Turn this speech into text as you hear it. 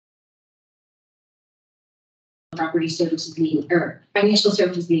property services meeting or financial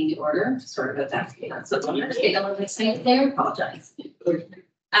services meeting to order. Sort of that's so it's a little bit excited there. Apologize.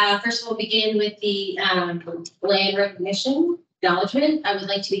 First, we'll begin with the land recognition acknowledgement. I would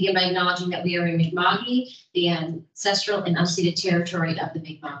like to begin by acknowledging that we are in Mi'kma'ki, the ancestral and unceded territory of the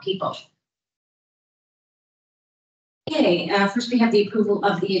Mi'kmaq people. Okay, first we have the approval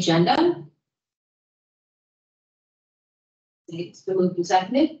of the agenda. It's been moved and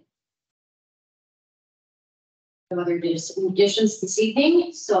seconded. No other additions this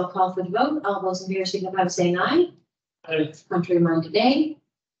evening, so I'll call for the vote. All those in favor signify by saying aye. Aye. Contrary minded nay.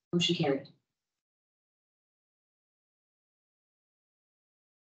 Motion carried. Is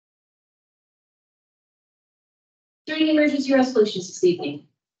there any emergency resolutions this evening?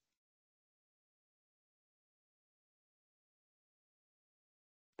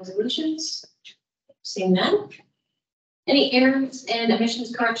 Resolutions? Seeing none. Any errors and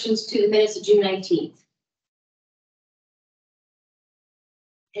omissions corrections to the minutes of June 19th?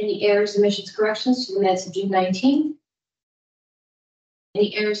 Any errors, omissions, corrections to the minutes of June 19th?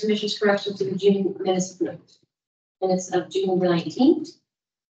 Any errors, omissions, corrections to the June minutes of June 19th?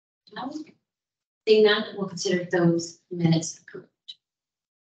 No. Seeing none, we'll consider those minutes approved.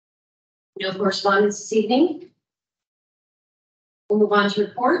 No correspondence this evening. We'll move on to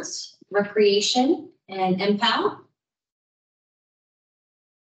reports, recreation, and MPAL.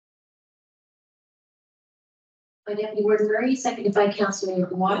 By Deputy Warden Murray, seconded by Councilor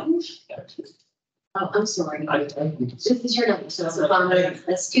Watton. Oh, I'm sorry. This is your number, so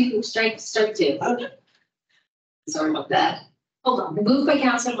that's two, strike two. Sorry about that. Hold on. Moved by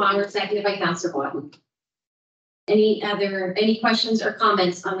Councilor Bonner, seconded by Councilor Watton. Any questions or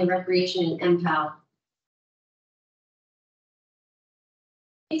comments on the recreation and MPAL?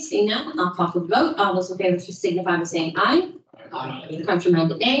 Okay, seeing none, I'll call for the vote. All those in favor signify by saying aye. Aye. Contrary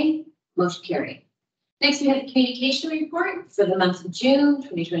minded nay. Motion carried. Next, we have the communication report for the month of June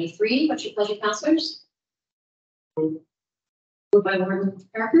 2023. What's your pleasure, councillors? Moved by Warden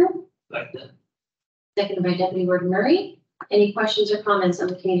Parker. Seconded by Deputy Warden Murray. Any questions or comments on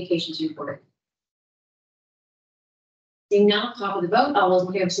the communications report? Seeing none, I'll call for the vote. All those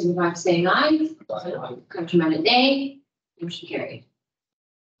in favor signify by saying aye. Contrary minded nay. Motion carried.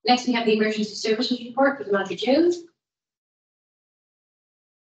 Next, we have the emergency services report for the month of June.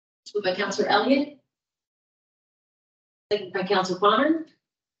 Moved by Councillor Elliott. Seconded by Councillor Bonner.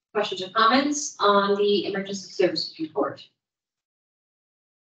 Questions or comments on the emergency services report?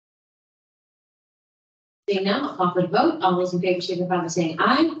 Seeing none, I'll call for the vote. All those in favor signify by saying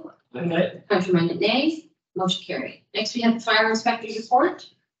aye. Aye. Contrary minded nay. Motion carried. Next, we have the fire inspector's report.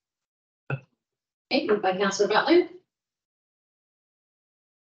 Okay, moved by Councillor Butler.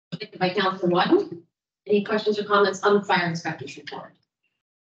 Seconded by Councillor Watton. Any questions or comments on the fire inspector's report?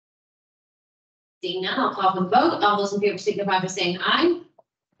 Seeing none, I'll call for the vote. All those in favor signify by saying aye.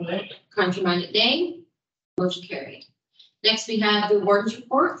 Aye. Contrary minded nay. Motion carried. Next, we have the warden's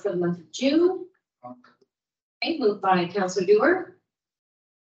report for the month of June. Okay, moved by Councillor Dewar.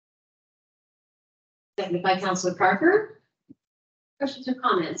 Seconded by Councillor Parker. Questions or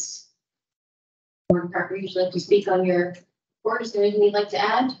comments? Warden Parker, usually like to speak on your report. Is there anything you'd like to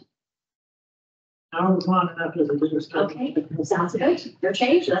add? Now we're on enough as a business. Okay, sounds good. No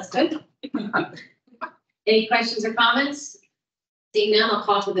change. That's good. Any questions or comments? Seeing none, I'll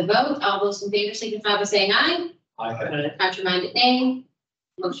call for the vote. All those in favor signify by saying aye. Aye. Contrary minded nay.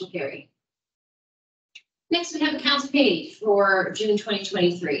 Motion carried. Next, we have the council page for June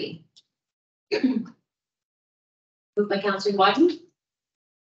 2023. Moved by Councillor Watton.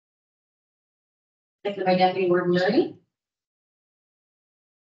 Seconded by Deputy Warden Murray.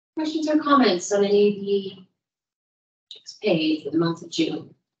 Questions or comments on any of the page for the month of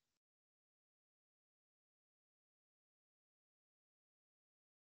June?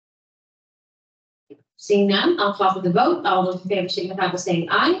 Seeing none, I'll call for the vote. All those in favor signify by saying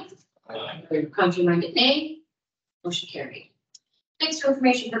aye. Aye. Contrary minded nay. Motion carried. Next, for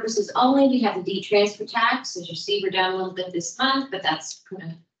information purposes only, we have the deed transfer tax. As you see, we're down a little bit this month, but that's kind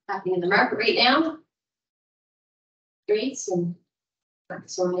of happening in the market right now. Rates and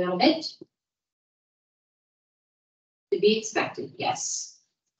slowing down a bit. To be expected, yes.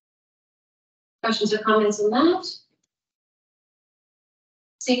 Questions or comments on that?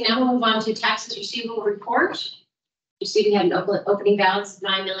 Seeing now, we'll move on to taxes receivable report. You see, we had an opening balance of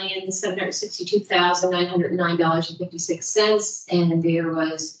 $9,762,909.56, and there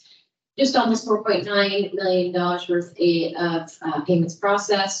was just almost $4.9 million worth of payments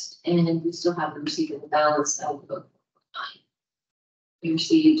processed, and we still have the receivable balance of about $4.9. We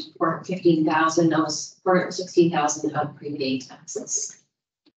received $415,000, almost $416,000 of prepaid taxes.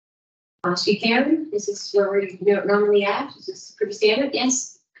 Chief Karen, is this where we normally at? Is this pretty standard?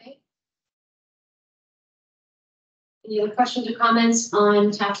 Yes. Okay. Any other questions or comments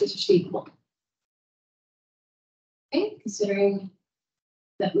on taxes receivable? Okay, considering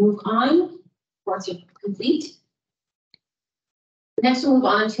that, move on. Reports are complete. Next, we'll move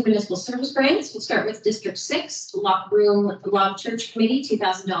on to municipal service grants. We'll start with District 6, Log Church Committee,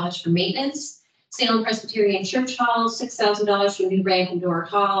 $2,000 for maintenance. Salem Presbyterian Church Hall, $6,000 for new ramp and door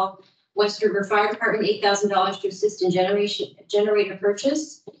hall. West River Fire Department, $8,000 to assist in generator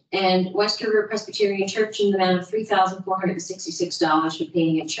purchase. And West River Presbyterian Church in the amount of $3,466 for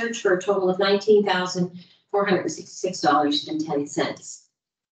painting at church, for a total of $19,466.10.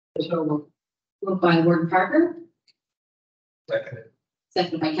 So Moved by Warden Parker, Second.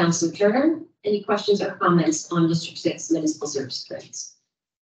 seconded by Councilor Turner. Any questions or comments on District 6 municipal service grants?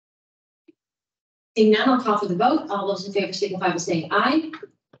 Seeing none, I'll call for the vote. All those in favor signify by saying aye.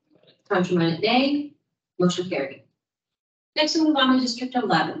 Contrary minded, nay. Motion carried. Next, we'll move on to District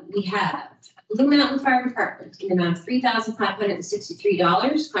 11. We have Blue Mountain Fire Department in the amount of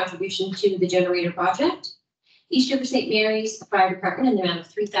 $3,563 contribution to the generator project. East River St. Mary's Fire Department in the amount of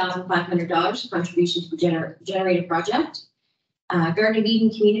 $3,500 contribution to the generator project. Garden of Eden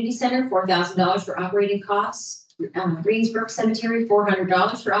Community Center, $4,000 for operating costs. Greensbrook Cemetery,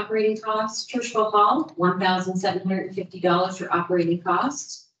 $400 for operating costs. Churchville Hall, $1,750 for operating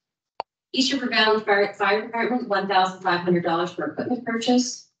costs. East River Valley Fire Department, $1,500 for equipment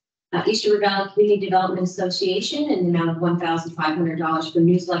purchase. East River Valley Community Development Association in the amount of $1,500 for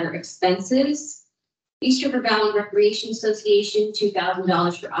newsletter expenses. East River Valley Recreation Association,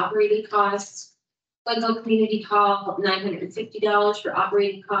 $2,000 for operating costs. Glenville Community Hall, $950 for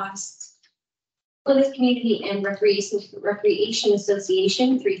operating costs. Plymouth Community and Recreation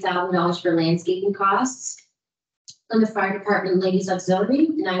Association, $3,000 for landscaping costs. Plymouth Fire Department Ladies Auxiliary,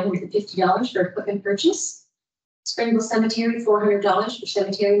 $950 for equipment purchase. Springville Cemetery, $400 for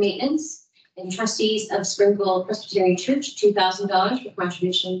cemetery maintenance. And trustees of Springville Presbyterian Church, $2,000 for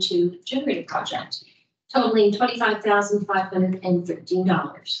contribution to the generator project, totaling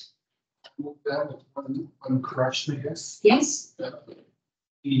 $25,513. Move that with one correction, I guess. Yes.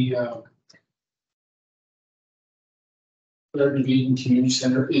 The Garden of Eden Community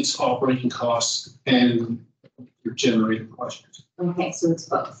Center, its operating costs and your generator questions. Okay, so it's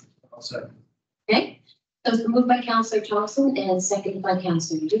both. I'll second. Okay. So it's been moved by Councillor Thompson and seconded by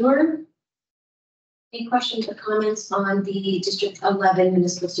Councillor Dewar. Any questions or comments on the District 11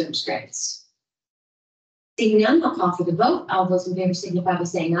 municipal service grants? Seeing none, I'll call for the vote. All those in favor signify by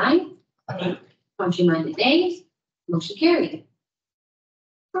saying aye. Aye. Contrary minded, nay. Motion carried.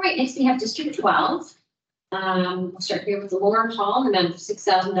 All right, next we have District 12. We'll start here with the Lauren Hall, an amount of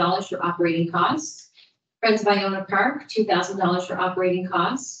 $6,000 for operating costs. Friends of Iona Park, $2,000 for operating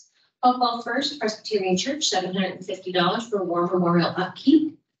costs. Hopewell First Presbyterian Church, $750 for war memorial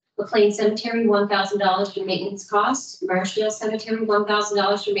upkeep. McLean Cemetery, $1,000 for maintenance costs. Marshdale Cemetery,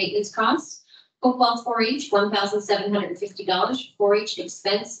 $1,000 for maintenance costs. Hopewell 4-H, $1,750 for 4-H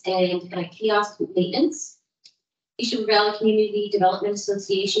expense and kiosk maintenance. East River Valley Community Development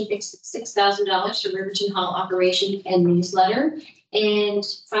Association fixed $6,000 for Riverton Hall operation and newsletter. And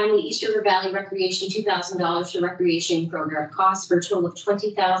finally, East River Valley Recreation, $2,000 for recreation program costs, for a total of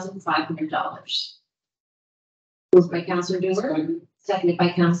 $20,500. Moved by Councillor Dewar, seconded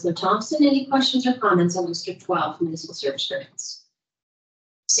by Councillor Thompson. Any questions or comments on District 12 municipal service grants?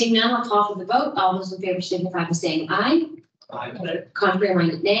 Seeing none, I'll call for the vote. All those in favor signify by saying aye. Aye. Contrary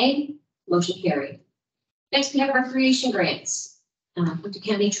minded, nay. Motion carried. Next, we have recreation grants. Pictou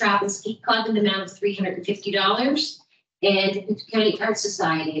County Trap and Ski Club in the amount of $350, and Pictou County Art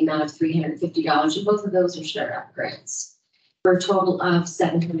Society amount of $350, and both of those are startup grants for a total of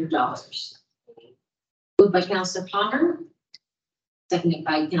 $700. Moved by Councillor Palmer, seconded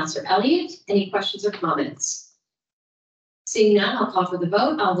by Councillor Elliott. Any questions or comments? Seeing none, I'll call for the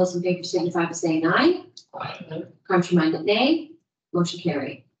vote. All those in favor signify by saying aye. Aye. Contrary minded, nay. Motion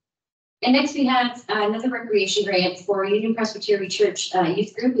carried. And next we have another recreation grant for Union Presbyterian Church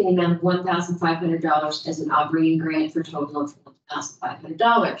Youth Group in the amount of $1,500 as an operating grant for a total of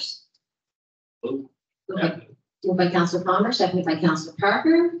 $1,500. Moved by Councillor Palmer, seconded by Councillor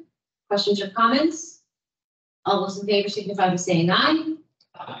Parker. Questions or comments? All those in favor signify by saying aye.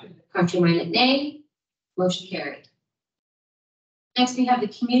 Aye. Contrary minded, nay. Motion carried. Next, we have the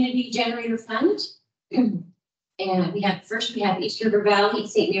Community Generator Fund. And we have East River Valley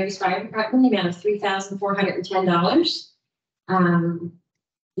St. Mary's Fire Department, the amount of $3,410.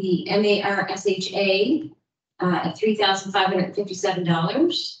 The MARSHA at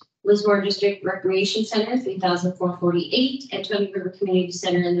 $3,557. Lismore District Recreation Center, $3,448, and Tony River Community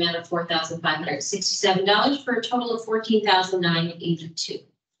Center in the amount of $4,567 for a total of $14,982.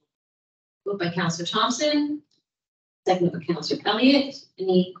 Moved by Councillor Thompson, seconded by Councillor Elliott.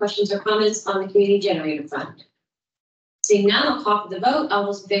 Any questions or comments on the community generator fund? Seeing none, I'll call for the vote. All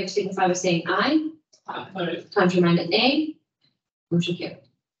those in favor signify by saying aye. Aye. Contrary-minded, nay. Motion carried.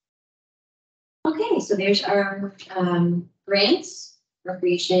 Okay, so there's our grants,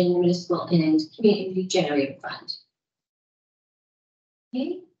 recreation, municipal, and community generator fund.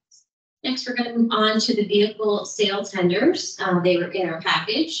 Okay, next we're going to move on to the vehicle sale tenders. They were in our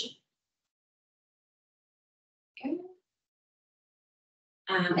package. Okay.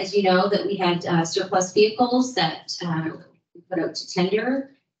 As you know, that we had surplus vehicles that we put out to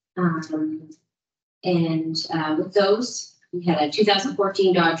tender. With those, we had a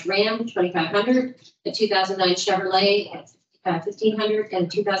 2014 Dodge Ram 2500, a 2009 Chevrolet 1500, and a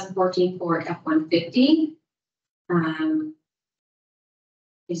 2014 Ford F-150.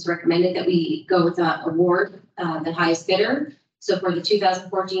 It's recommended that we go with the award, the highest bidder. So for the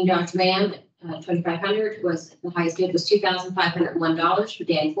 2014 Dodge Ram 2500 was the highest bid was $2,501 for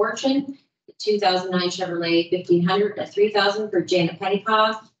Dan Fortune. The 2009 Chevrolet 1500 at $3,000 for Janet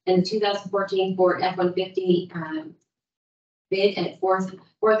Petticoff, and the 2014 Ford F-150 bid at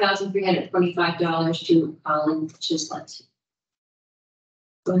 $4,325 to Colin Chislett.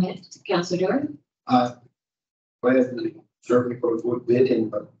 Go ahead, Councillor Dewar. Well, certainly for a good bid in,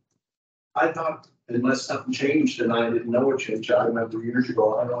 but I thought unless something changed and I didn't know it changed, I remember years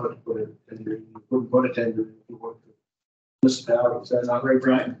ago, I wanted to put it in, you couldn't put a tender in the municipality. Is that not right,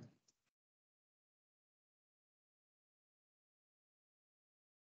 Brian?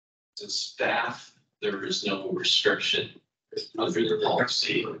 As staff, there is no restriction under the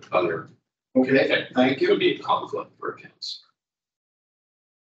policy or other. Okay, thank It you. would be a conflict for accounts.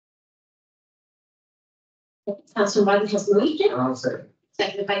 Councillor Wyden has moved it, I'll say.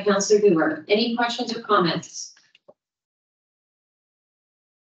 seconded by Councillor Dewar. Any questions or comments?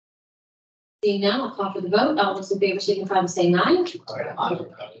 Seeing none, I'll call for the vote. All those in favor signify by saying aye.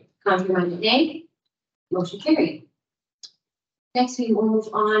 Contrary-minded, nay. Motion carried. Next, we will move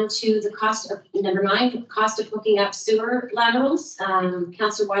on to the cost of number 9, cost of hooking up sewer laterals.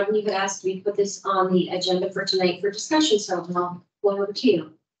 Councillor Wyden, you had asked me to put this on the agenda for tonight for discussion, so I'll go over to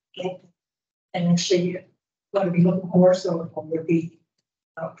you. Okay. And actually, what are we looking for? So would be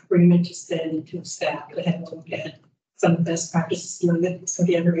agreement to send to staff to have a look at some of the best practices in some of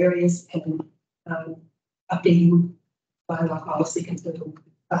the other areas and updating bylaw policy concerning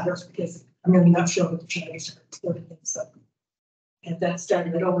others, because I'm really not sure what the changes are. Sort of thing. So, and that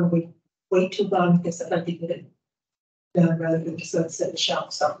started, I don't want to wait too long because I'd like to get it done rather than just let it sit on the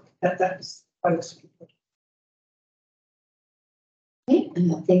shelf. So that's what I was looking for. Okay,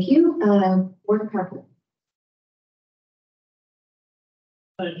 thank you. Warden Parker.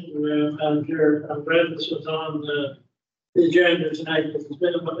 Thank you, Madam Chair. I'm glad this was on the agenda tonight because it's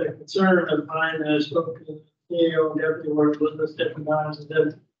been a concern of mine. I spoke to the CEO and deputy warden with us different times, and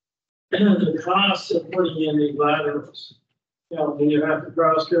then the cost of putting in these laterals, you know, when you have to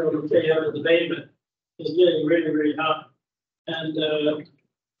cross through and stay out of the pavement, is getting really, really high. And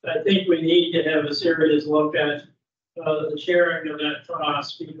I think we need to have a serious look at the sharing of that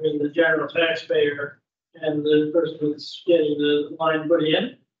cost between the general taxpayer and the person that's getting the line put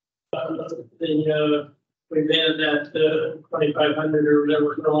in. We've been in that 2,500 or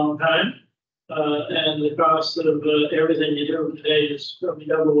whatever for a long time. And the cost of everything you do today is probably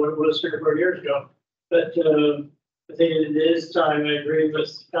double what it was 3 or 4 years ago. But I think it is time, I agree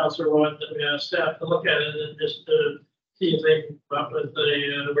with Councillor Watt, that we ask staff to look at it and just see if they can come up with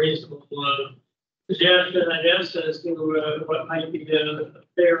a reasonable suggestion, I guess, as to what might be a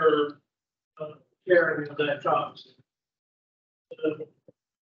fairer sharing of that cost. I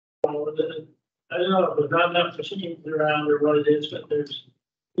don't know if there's not enough machines around or what it is, but there's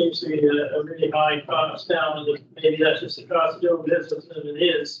seems to be a really high cost down, and maybe that's just the cost of doing business, and it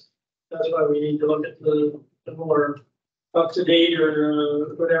is. That's why we need to look at the more up to date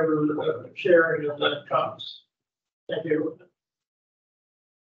or whatever sharing of that cost. Thank you.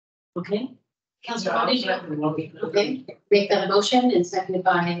 Okay. Councillor Wyden, okay, make that a motion and seconded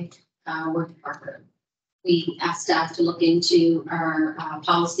by Warden Parker. We asked staff to look into our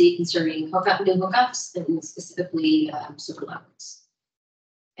policy concerning new hookups, and specifically sewer levels.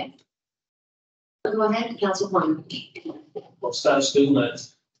 Okay. So go ahead, Councillor Wyden. Well, staff's doing that.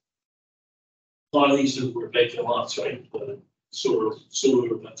 A lot of these were vacant lots, right? The sewer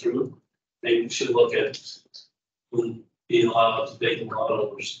went through. Maybe we should look at being allowed to vacant lot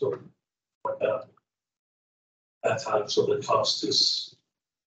owners or like that. That time, so the cost is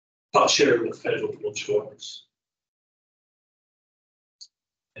cost share with federal insurance.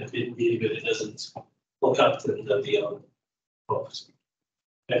 If it doesn't look up to the cost.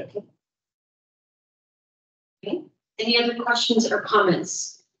 Okay. Any other questions or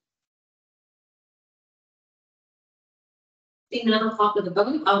comments? Seeing none, I'll call for the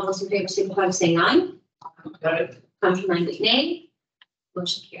vote. All those in favor signify by saying aye. Contrary-minded, nay.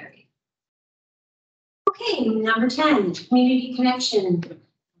 Motion carried. Okay, number 10, community connection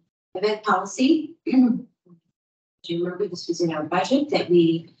event policy. Do you remember this was in our budget that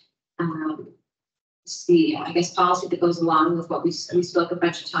we, it's the, I guess, policy that goes along with what we spoke a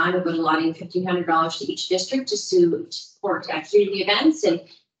bunch of time about allotting $1,500 to each district just to support community events and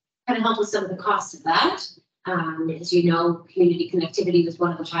kind of help with some of the costs of that. As you know, community connectivity was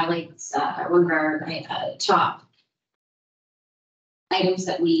one of the highlights, one of our top items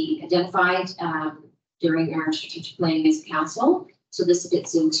that we identified during our strategic planning as a council. So this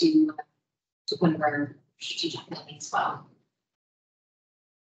fits into one of our strategic planning as well.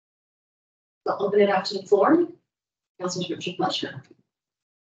 I'll open it up to the floor. Councilor Richard Fletcher.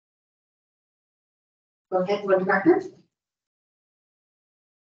 Go ahead, Board Director.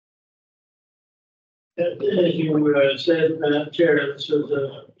 As you said, Madam Chair, this was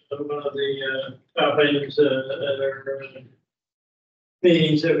one of the top items at our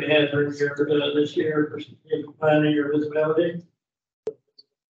meetings that we had earlier this year for strategic planning or visibility.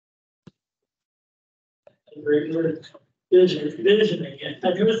 Visioning,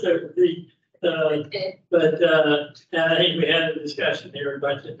 I knew there would be, but I think we had a discussion here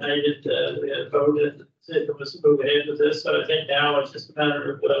about tonight. We had voted, said it was to move ahead with this. So I think now it's just a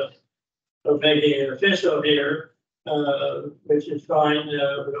matter of making it official here, which is fine. We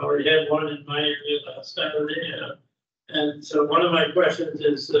already had one in my area last Saturday. And so one of my questions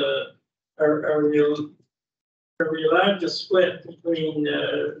is, are we allowed to split between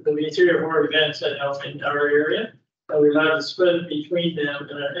the 3 or 4 events that help in our area? Are we allowed to split it between them?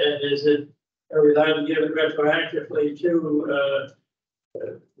 And are we allowed to give it retroactively to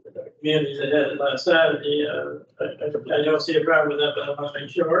communities that had it last Saturday? I don't see a problem with that, but I want to make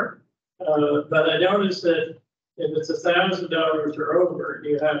sure. But I noticed that if it's $1,000 or over,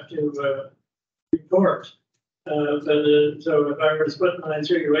 you have to report. So if I were to split mine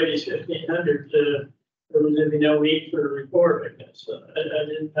 3 ways, 1,500, there would be no need for a report, I guess. I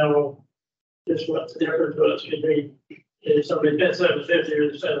didn't know just what the difference was between if somebody gets 750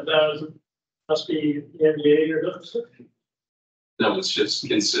 or 7,000, must be the NBA or something. No, it's just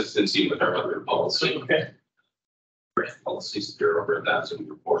consistency with our other policy. Okay. Policies that are over 1,000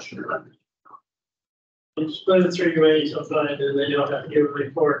 proportionate. You split it 3 ways, I'll find that they don't have to give a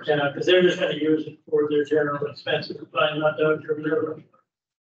report now, because they're just going to use it for their general expenses, fine, not done for whatever.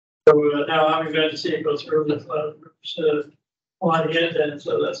 So now I'm glad to see it go through with on the end, and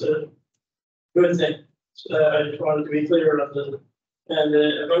so that's a good thing. So I just wanted to be clear on the, and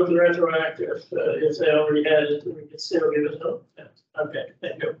about the retroactive, if they already had it, we can still give it up. Okay,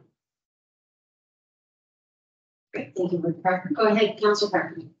 thank you. Great, thank you, Board Parker. Go ahead, Councilor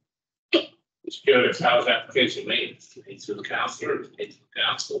Parker. It's good. It's how the application made. It's made through the counselor, it's made to the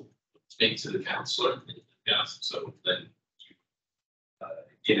council, it's made to the counselor, so then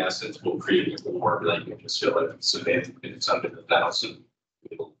in essence, we'll create a form that you can just fill it. So if it's under the 1,000,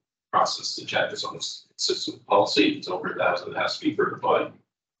 we'll process the check as long as it's consistent policy. If it's over 1,000, it has to be verified.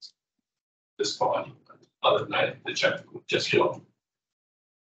 This body, other than that, the check will just go.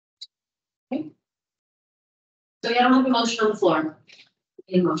 Okay. So we don't have a motion on the floor.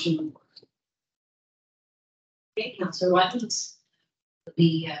 A motion on the floor. Okay, Councilor Watkins.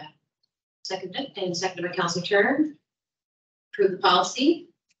 The seconded and seconded by Councilor Turner. Approve the policy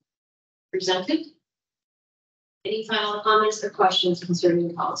presented. Any final comments or questions concerning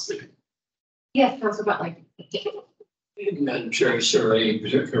the policy? Yes, Councilor Butler. Madam Chair, is there a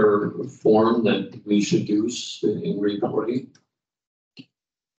particular form that we should use in reporting?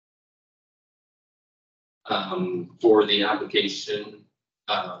 For the application,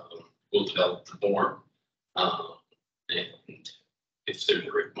 we'll develop the form. And if there's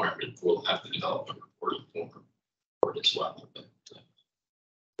a requirement, we'll have to develop a reporting form for it as well. But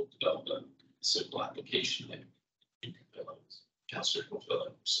we'll develop a simple application that you can fill out. Councilor will fill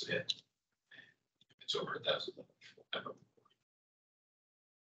out, submit. If it's over 1,000, we'll have a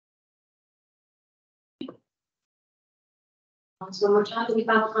One more time, any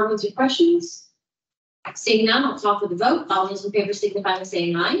final comments or questions? Seeing none, I'll call for the vote. All those in favor signify by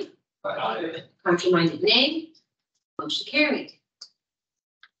saying aye. Aye. Contrary-minded, nay. Motion carried.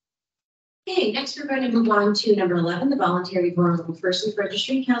 Okay, next we're going to move on to number 11, the voluntary vulnerable persons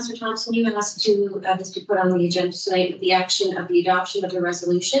registry. Councillor Thompson, you asked this to put on the agenda tonight with the action of the adoption of the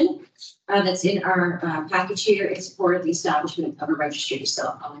resolution that's in our package here in support of the establishment of a registry.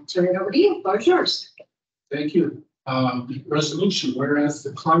 So I'll turn it over to you. Floor is yours. Thank you. Resolution, whereas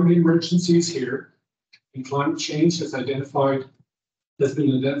the climate emergency is here and climate change has been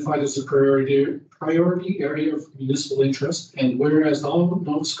identified as a priority area of municipal interest, and whereas all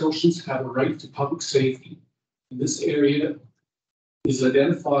Nova Scotians have a right to public safety, and this area is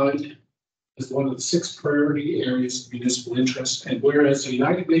identified as one of the 6 priority areas of municipal interest, and whereas the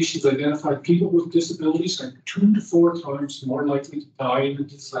United Nations identified people with disabilities are 2 to 4 times more likely to die in a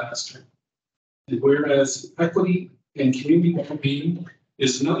disaster, and whereas equity and community well-being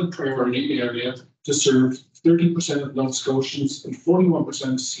is another priority area to serve 30% of Nova Scotians and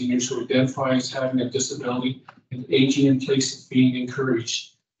 41% of seniors who identify as having a disability and aging in place of being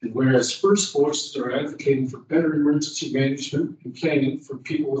encouraged. And whereas First Voices are advocating for better emergency management and planning for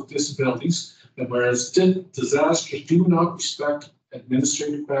people with disabilities, and whereas disasters do not respect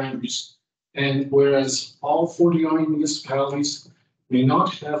administrative boundaries, and whereas all 49 municipalities may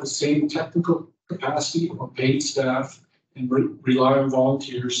not have the same technical capacity or paid staff and rely on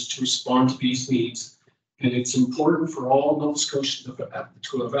volunteers to respond to these needs. And it's important for all Nova Scotians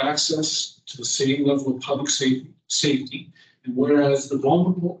to have access to the same level of public safety. And whereas the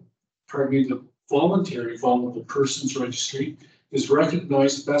voluntary vulnerable persons registry is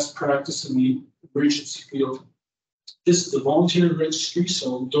recognized best practice in the emergency field. This is the voluntary registry,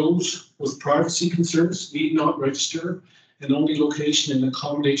 so those with privacy concerns need not register, and only location and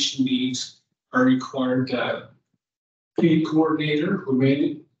accommodation needs are required data. The coordinator who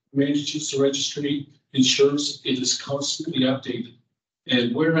manages the registry ensures it is constantly updated.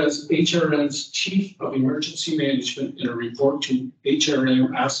 And whereas HRM's Chief of Emergency Management in a report to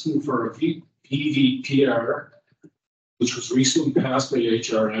HRM asking for a VVPR, which was recently passed by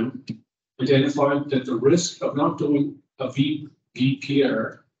HRM, identified that the risk of not doing a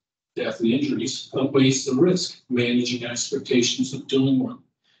VVPR, death and injuries, outweighs the risk managing expectations of doing one.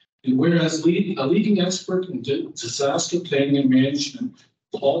 And whereas a leading expert in disaster planning and management,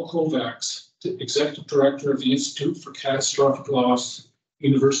 Paul Kovacs, the Executive Director of the Institute for Catastrophic Loss,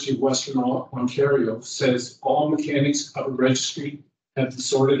 University of Western Ontario, says all mechanics of a registry have been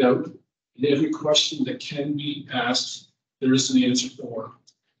sorted out, and every question that can be asked, there is an answer for.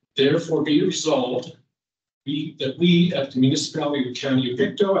 Therefore, be it resolved that we at the municipality of the County of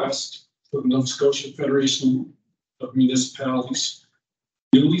Pictou asked for the Nova Scotia Federation of Municipalities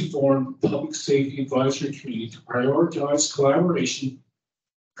newly formed Public Safety Advisory Committee to prioritize collaboration,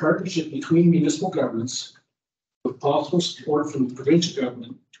 partnership between municipal governments with possible support from the provincial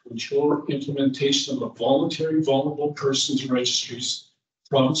government to ensure implementation of a voluntary vulnerable persons registries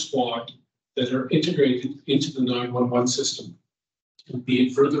province-wide that are integrated into the 911 system. And be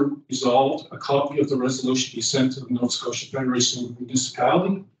it further resolved, a copy of the resolution be sent to the Nova Scotia Federation of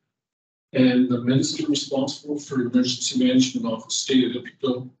Municipality, and the minister responsible for emergency management office stated at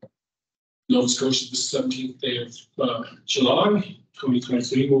Pictou, Nova Scotia, the 17th day of July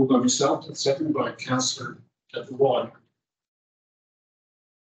 2023, moved by myself and seconded by Councillor Deborah Watt.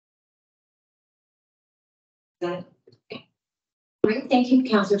 Great, thank you,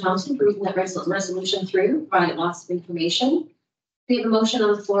 Councillor Thompson, for reading that resolution through, provided lots of information. We have a motion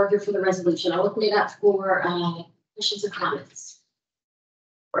on the floor here for the resolution. I'll open it up for questions or comments.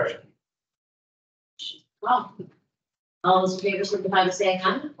 Right. Well, all those in favor signify by saying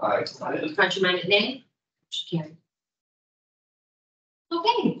aye. Aye. Contrary-minded, nay. Motion carried.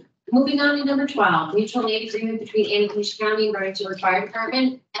 Okay, moving on to number 12, mutual aid agreement between Antigonish County and Burlington Fire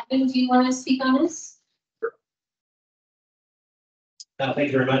Department. Evan, do you want to speak on this?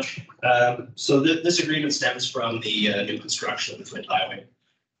 Thank you very much. So this agreement stems from the new construction of the Flint Highway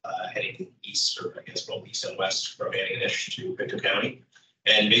heading east, or I guess both east and west from Antigonish to Pictou County.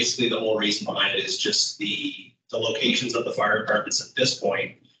 And basically the whole reason behind it is just the locations of the fire departments at this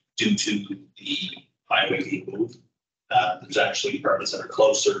point due to the highway being moved. There's actually departments that are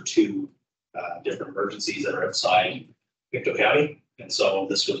closer to different emergencies that are outside Pictou County. And so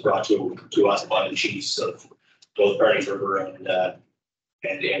this was brought to us by the chiefs of both Burning River and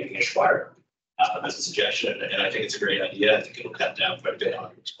Antigonish Fire as a suggestion. And I think it's a great idea. I think it'll cut down quite a bit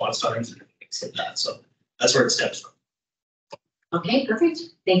on response times and things like that. So that's where it stems from. Okay, perfect.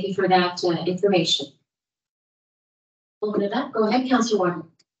 Thank you for that information. Open it up. Go ahead, Councillor Warren.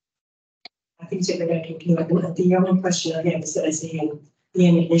 I think it's a great idea. The only question I have is that I see in the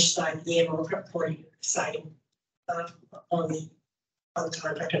Antigonish side, the animal reporting siding on the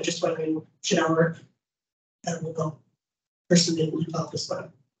contract. I'm just wondering, should our person be involved as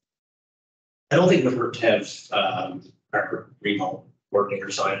well? I don't think it would hurt to have our remote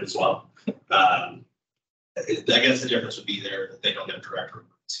coordinator sign it as well. I guess the difference would be there that they don't have direct emergency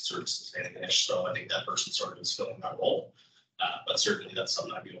services in English, so I think that person sort of is filling that role. But certainly that's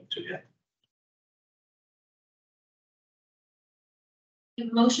something I'd be open to, yeah. You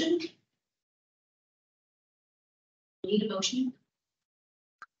have a motion? Need a motion?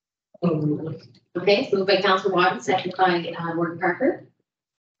 Okay, moved by Councilor Watt, seconded by Warden Parker.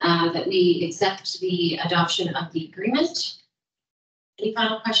 That we accept the adoption of the agreement. Any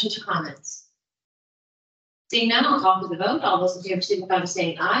final questions or comments? Seeing none, I'll call for the vote. All those in favor signify by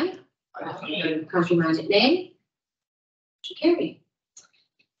saying aye. Contrary-minded nay. Motion carried.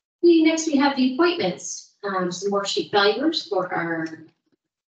 Next, we have the appointments. Some more sheet valuers for our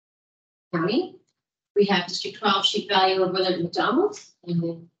county. We have District 12 sheet valuer Willard McDonald, and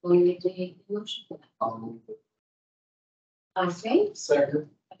then we'll make the motion for that. Okay. Second.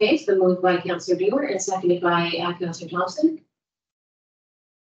 Okay, so moved by Councillor Bueller and seconded by Councillor Thompson.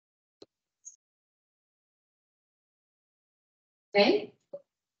 Okay.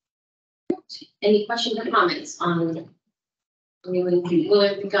 Any questions or comments on anyone who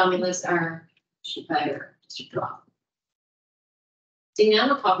will become list our sheet buyer District 12? Seeing none,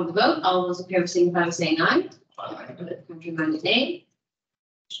 I'll call for the vote. All those in favor signify by saying aye. Contrary-minded nay.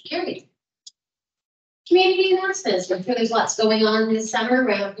 Motion carried. Community announcements. I'm sure there's lots going on this summer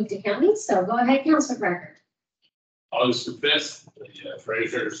around Pictou County, so go ahead, Councilor Parker. August the 5th, the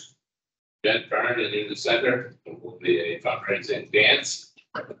Fraser's Jet Burn and in the center will be a fundraising dance.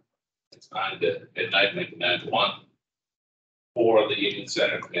 It's 9 to midnight, maybe 9 to 1 for the Union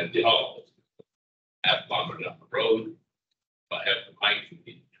Center Community Hall. Half kilometer down the road. I have the mic, you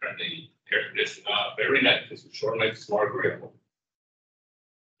can turn the air conditioning off every night because it sure makes it more agreeable.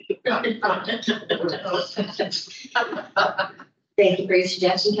 Thank you for your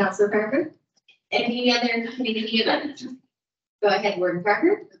suggestion, Councilor Parker. Any other community events? Go ahead, Warden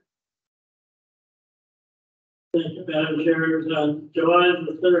Parker. Thank you, Madam Chair. On July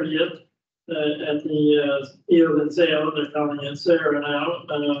the 30th, at the Field and Sale, they're calling it Sarah now.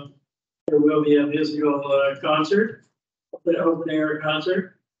 There will be a musical concert, an open air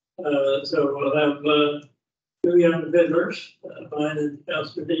concert. So we'll have two young fiddlers, mine and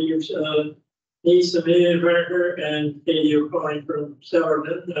Councilor Deeves, niece Amelia Parker and Katie O'Coin from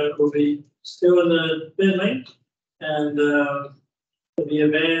Sellerton will be doing the fiddling. And there'll be a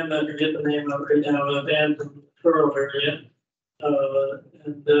band, I forget the name of it right now, a band from the rural area.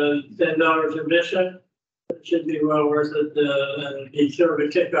 And $10 admission. It should be well worth it, and be sort of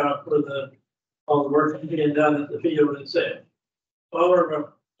a kickoff for all the work being done at the Field and Sale. All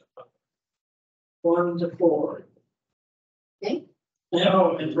of 1 to 4. Okay.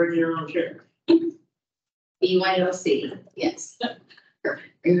 Oh, and bring your own chair. BYOC, yes.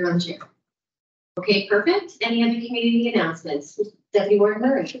 Perfect. Bring your own chair. Okay, perfect. Any other community announcements? Deputy Warden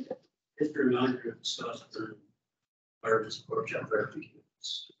Murray. Just a reminder of the stuff for harvest pork chop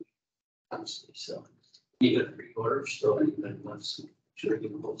barbecues. Honestly, so you got 3 quarters, so even once sure you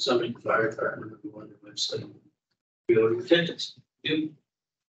can hold somebody fire department if you want their website. We order your tickets.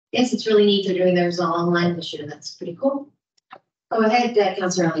 Yes, it's really neat. They're doing theirs all online this year. That's pretty cool. Go ahead,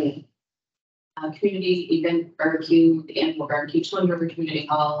 Councilor Elliott. Community event barbecue, the annual barbecue, Twin River Community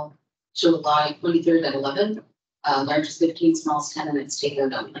Hall, July 23rd at 11. Largest 15, smallest 10, and it's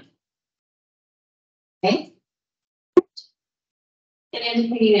takeout only. Okay. And any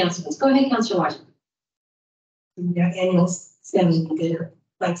community announcements? Go ahead, Councilor Washington. Yeah, annual STEM dinner,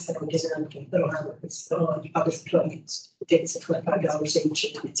 like STEM dinner on Little Harbor. It's on August 20th. The tickets are $25 each.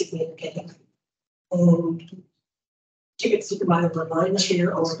 It's significant. And tickets you can buy them online this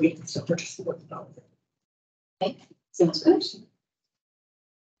year, or we can still purchase them with $1. Okay, sounds good.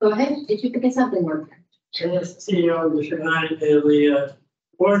 Go ahead. Did you forget something, Warden? Yes, CEO of the Shanghai, the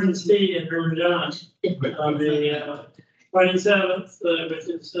Warden City in River John on the 27th, which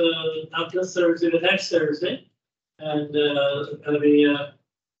is not this Thursday, the next Thursday. And there's going to be an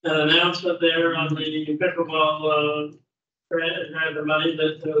announcement there on the pickleball grant the money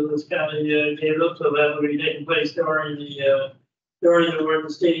that this county gave up. So that will be taking place during the Warden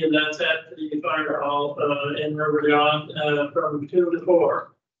Stadium. That's at the fire hall in River John from 2 to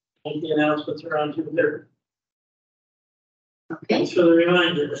 4. And the announcements are on 2:30. Okay. Thanks for the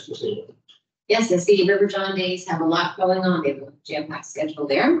reminder, Mr. C. Yes, I see River John Days have a lot going on. They have a jam-packed schedule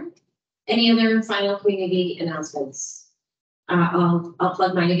there. Any other final community announcements? I'll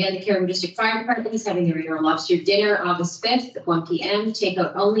plug mine again. The Caribou District Fire Department is having their annual lobster dinner August 5th at 1 p.m.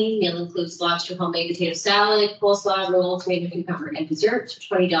 Takeout only. Meal includes lobster homemade potato salad, coleslaw, roll, tomato, cucumber, and dessert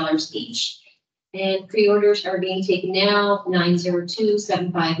for $20 each. And pre-orders are being taken now,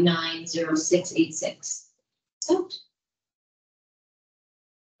 902-759-0686. So.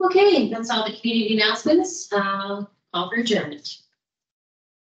 Okay, that's all the community announcements. Call for adjournment.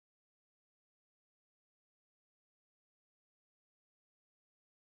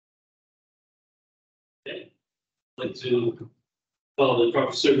 I'd like to call the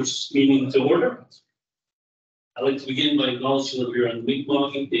proper service meeting to order. I'd like to begin by acknowledging that we are on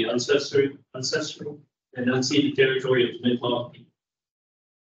Mi'kmaq, the ancestral and unceded territory of the Mi'kmaq people.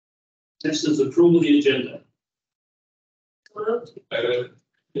 Next is approval of the agenda.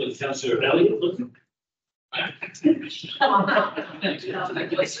 Councillor Elliott, looking. Councillor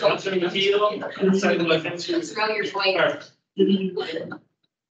McKeel, second by Councillor. Throw your point.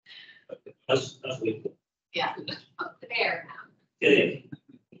 Yeah. Up there. Okay.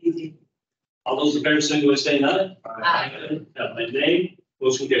 All those in favor, signify by saying aye. Aye. My name,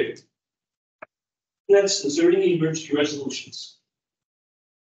 motion carried. Next, is there any emergency resolutions?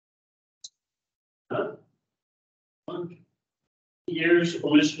 None? One. Years,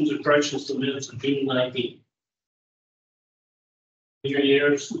 omissions, or corrections to minutes of June 19th.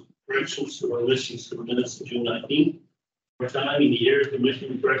 Years, corrections, or omissions to minutes of June 19th. For time in the years,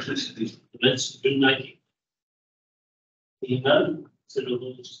 omissions, corrections to the minutes of June 19th. Seeing none, consider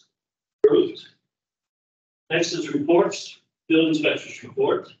those approved. Next is reports, building inspector's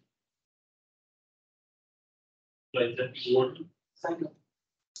report. By Deputy Warden. Second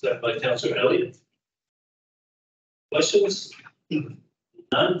by Councillor Elliott. Questions?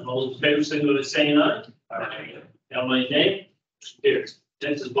 None, all those in favor, signify by saying aye. Aye. Now my name, here,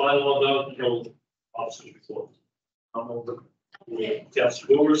 next is bylaw about control officers report. I'll move the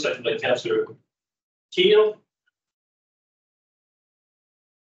Councillor Brewer, second by Councillor Keel.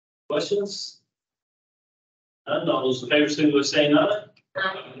 Questions? None, all those in favor, signify by saying aye.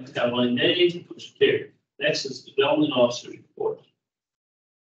 Aye. Now my name, motion carried. Next is development officers report.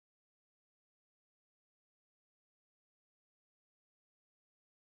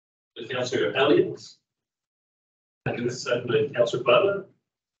 Councillor Elliott. Second by Councillor Butler.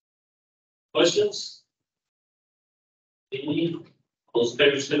 Questions? Any? All those in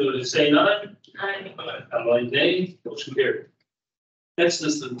favor, signify by saying aye. Aye. My name, motion carried. Next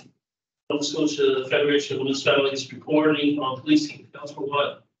is the Nova Scotia Federation of Municipalities reporting on policing. Councillor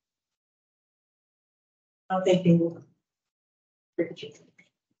Watt. Thank you.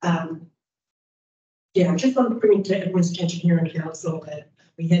 Yeah, I just want to bring to everyone's attention here in council that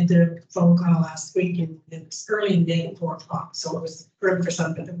we had the phone call last week and it's early in the day at 4 o'clock. So it was early for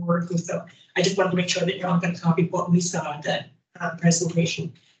some, but they were working. So I just wanted to make sure that you all got a copy of what we saw at that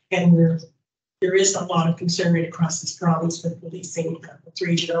presentation. And there is a lot of concern right across this province with policing, both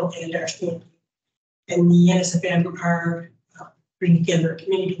regional and our state. And the NSFM are bringing together a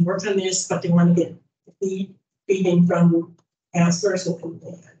community to work on this, but they want to get feeding from councillors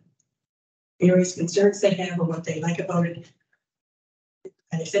and various concerns they have or what they like about it.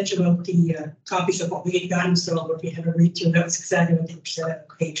 And I sent you out the copies of what we had gotten, so if you have a read through, that was exactly what they said on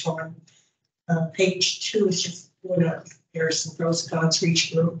page 1. Page 2 is just one of comparison pros and cons for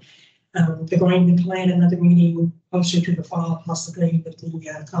each group. They're going to plan another meeting closer to the fall, possibly with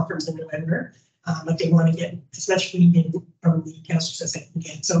the conference in November. But they want to get as much feedback from the councillors as they can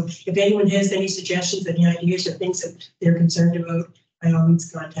get. So if anyone has any suggestions, any ideas or things that they're concerned about, by all means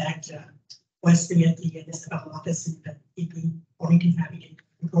contact Wesley at the NSFL office and he'd be only too happy to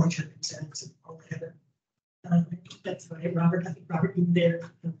report your concerns or whatever. That's right, Robert. I think Robert, you were there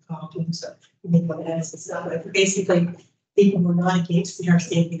and called him, so you may want to add some stuff. But basically, people were not against the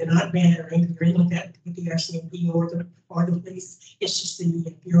RCMP. They're not mad or angry or anything like that with the RCMP or the police. It's just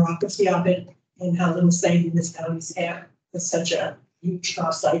the bureaucracy of it and how little say municipalities have with such a huge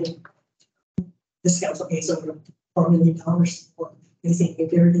cost item. This council pays over $4 million for anything if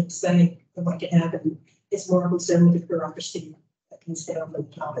they're to say what can happen. It's more concerned with the bureaucracy that can stand from the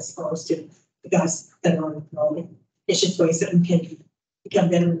top as opposed to the guys that are on the phone. It's just ways that we can become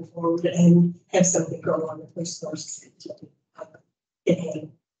better informed and have something going on with police forces.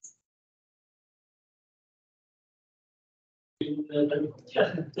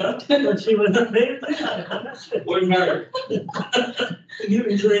 Board member. You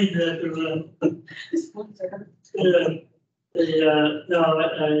enjoyed that. No, I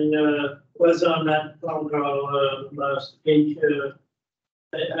was on that phone call last week.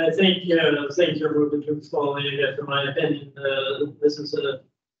 I think things are moving too slowly. I guess, in my opinion, this is a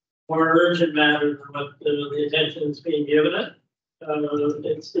more urgent matter than what the attention is being given it.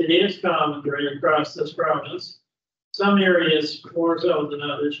 It is common right across this province. Some areas more so than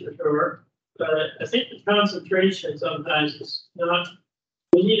others, for sure. But I think the concentration sometimes is not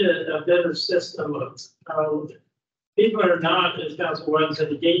We need a better system of how people are not, as Council One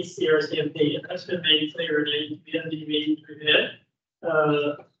said, against the RCMP, and that's been made clear in the meetings we've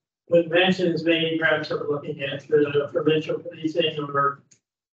had. When mention is made, perhaps sort of looking at the provincial policing or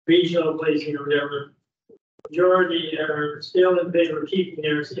regional policing or whatever. Majority are still in favor of keeping the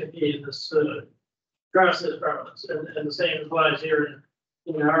RCMP in this across this province, and the same applies here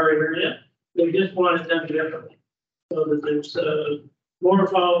in our area. They just want it done differently, so that there's more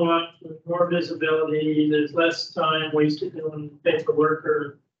follow-up, more visibility, there's less time wasted doing paperwork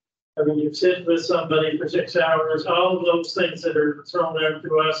or having you sit with somebody for 6 hours, all of those things that are thrown out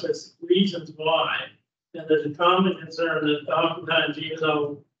to us as reasons why. And there's a common concern that oftentimes, even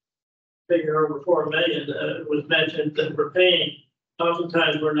though figure over 4 million was mentioned that we're paying,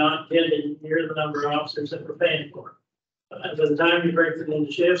 oftentimes we're not getting near the number of officers that we're paying for. And by the time you break it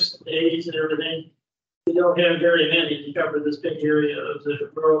into shifts, days and everything, we don't have very many to cover this big area of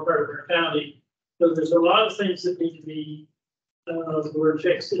the rural part of our county. So there's a lot of things that need to be, the word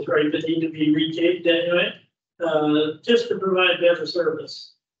fixed is right, that need to be rejigged anyway, just to provide better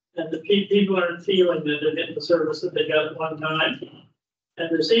service. And the people aren't feeling that they're getting the service that they got at one time. And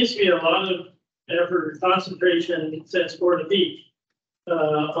there seems to be a lot of effort, concentration since Board of Beach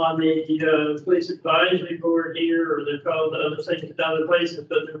on the police advisory board here, or they're called other things at other places,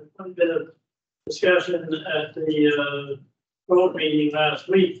 but there's quite a bit of discussion at the vote meeting last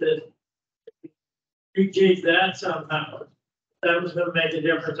week that rejig that somehow. That was going to make a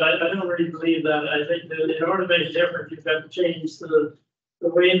difference. I don't really believe that. I think that in order to make a difference, you've got to change the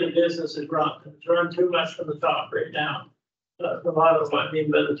way the business is run. It's run too much from the top right now. A lot of what I mean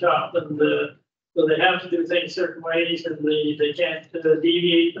by the top, and so they have to do things certain ways, and they can't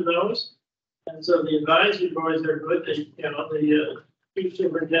deviate from those. And so the advisory boards are good. They, the chief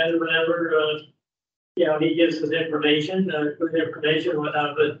superintendent, whatever, he gives us information, good information,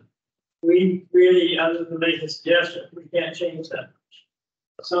 whatnot. But we really, other than making suggestions, we can't change that.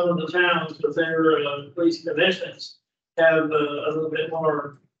 Some of the towns with their police commissions have a little bit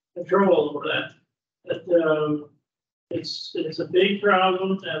more control over that. But, it's a big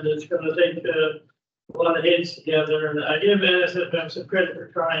problem, and it's going to take a lot of heads together. And I give NSFM some credit for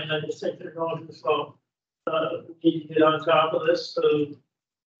trying. I just think they're going too slow. We need to get on top of this. So,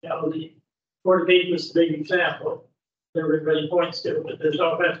 the Board of Beach was a big example. Everybody points to, but there's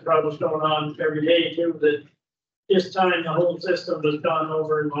all kinds of problems going on every day too. That this time the whole system was gone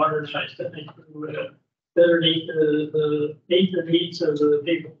over and modernized. I think to better meet the needs of the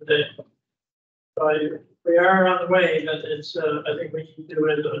people today. So we are on the way, but it's, I think we need to do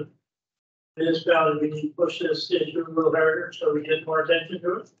it as a municipality. We need to push this issue a little harder so we get more attention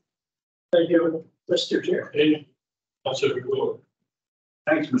to it. Thank you, Mr. Chair.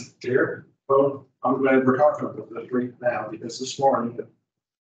 Thanks, Mr. Chair. Well, I'm glad we're talking about this right now, because this morning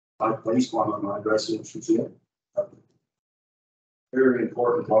I placed one on my resolutions in. Very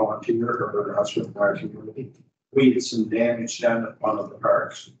important volunteer for us with our community. We had some damage done at one of the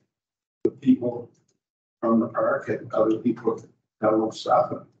parks. The people from the park and other people got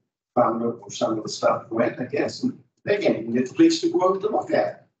stuff and found out where some of the stuff went, I guess, and they can't even get the police to go out to look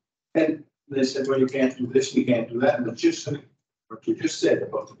at it. And they said, well, you can't do this, you can't do that. And it's just what you just said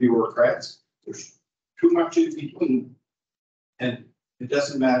about the bureaucrats. There's too much in between. And it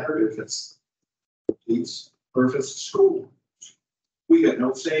doesn't matter if it's the police or if it's the school. We got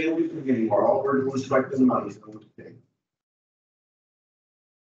no say in anything anymore. All we're doing is collecting the money.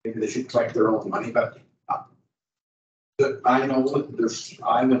 Maybe they should collect their own money, but I know that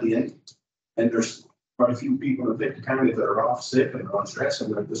I went in and there's quite a few people in Victor County that are off sick and on stress,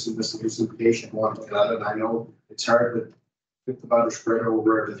 and this is implication one to another. And I know it's hard to get the butter spread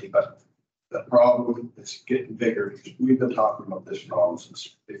over everything, but the problem is getting bigger. We've been talking about this problem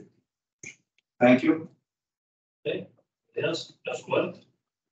since. Thank you. Okay. Yes, that's what.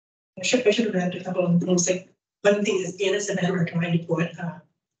 I should have added a couple of things. Like one thing is NSFM are trying to put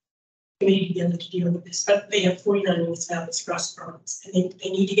committee together to deal with this, but they have 49 municipalities across the province, and they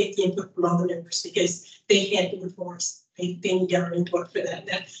need to get the input from all the members because they can't do it for us. They need our input for that.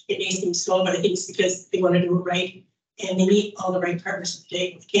 That it may seem slow, but I think it's because they want to do it right, and they need all the right partners of the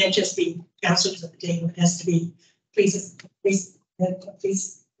day. It can't just be councillors of the day. It has to be police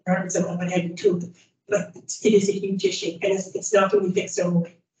departments and what have you too. But it is a huge issue, and it's not going to be fixed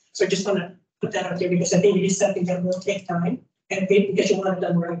overnight. So I just want to put that out there because I think it is something that will take time, and because you want it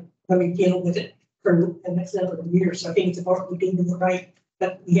done right when we deal with it for the next number of years. So I think it's important we do it right,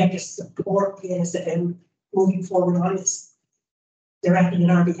 but we have to support the NSFM moving forward on this. They're acting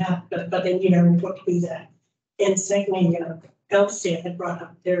on our behalf, but they need our input to do that. And secondly, Elsa had brought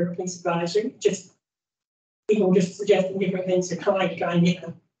up their police advisory, just people just suggesting different things to try to get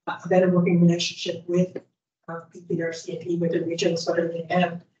a better working relationship with PPRCP, with the regions, whatever they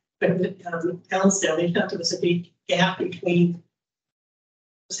have. But Elmsdale, they felt there was a big gap between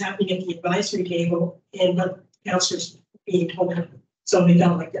what's happening at the advisory table and what councillors being told. So they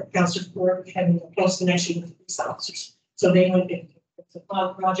felt like the councillors were having a close connection with police officers. So they went, it's a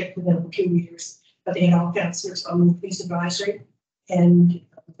pilot project for them for 2 years, but they had all councillors on the police advisory. And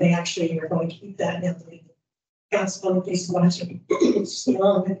they actually are going to keep that now. The council on the police advisory,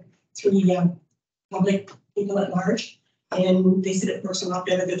 along with 3 public people at large. And they said it works a lot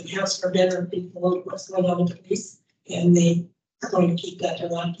better than the council are better people what's going on with the police. And they are going to keep that, they're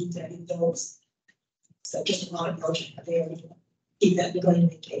going to keep that in those. So just a lot of project that they are going to keep that, they're going to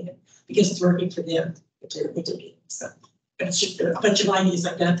maintain it because it's working for them. It's doing so. But it's just a bunch of ideas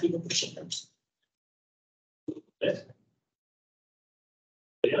like that people pushing them. Anybody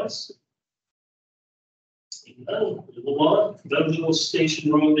else? No, we'll move on. Revenue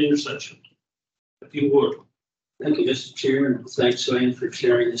Station Road intersection. A few words. Thank you, Mr. Chair, and thanks, Wayne, for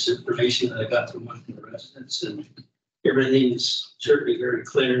sharing this information that I got from one of the residents. And everything is certainly very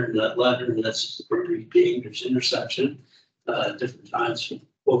clear in that letter, and that's a very dangerous intersection. Different times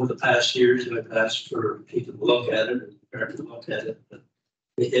over the past years, I've asked for people to look at it, and to look at it, but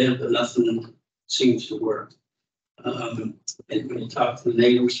they have, but nothing seems to work. And when you talk to the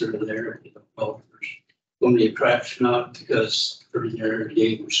neighbors that are there, well, there's going to be a crash shot because they're there, the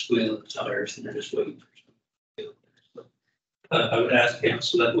neighbors squealing the tires, and they're just waiting for. I would ask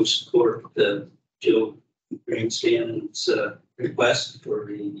council that would support the Joe Grandstand's request for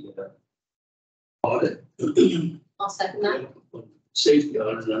the audit. I'll second that. Safety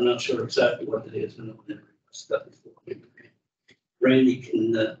audit, I'm not sure exactly what it is. I know I never requested that before. Randy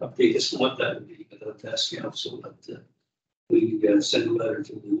can update us on what that would be, but I'll ask council that we send a letter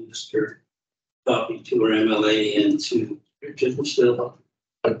to the minister, copy to our MLA and to Chisholmsville.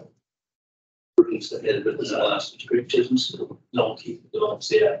 The head of it was the last Rick Chisholmsville. No, Keith.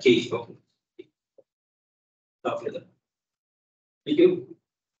 Yeah, Keith. Okay. Copy that. Thank you.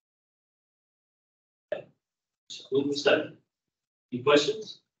 So move the study. Any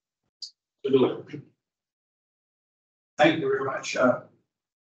questions? Thank you very much. I'm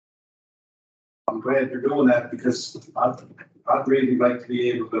glad you're doing that because I'd really like to be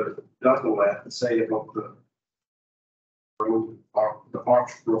able to double that and say about the road, or the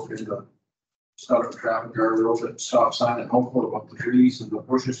arch broke in the start of traffic guardrails at stop sign and hopefully about the trees and the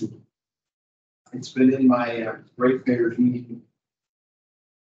bushes. It's been in my ratepayers meeting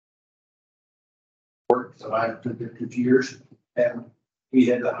work that I've been there 2 years, and we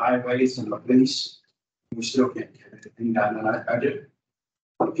had the highways and the police. We still can't get anything done, and I did.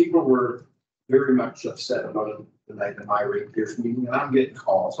 People were very much upset about it the night of my ratepayers meeting, and I'm getting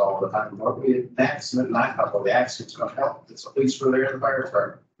calls all the time about we had an accident, and I thought, well, the accident's going to help. It's the police were there in the fire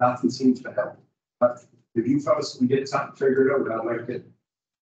department. Nothing seems to help. But if you fellas can get something figured out, I'll make it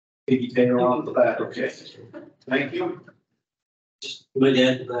piggy tail on to that. Okay. Thank you. Just might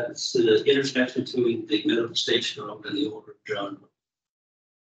add to that, it's the intersection between the middle station road and the older John.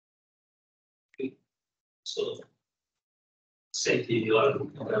 Okay. So safety, a lot of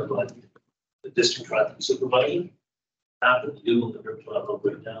them have like the district traffic supervisor. Happen to do the river level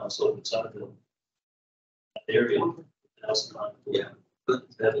right now, so it's out of the area. That's not, yeah, but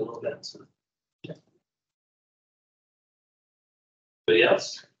that a little bit. So. Anybody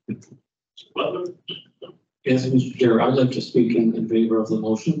else? Welcome. Yes, Mr. Chair, I'd like to speak in favor of the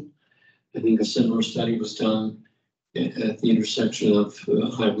motion. I think a similar study was done at the intersection of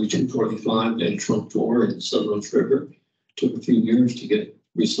Highway 245 and Trunk 4 and Sunrise River. Took a few years to get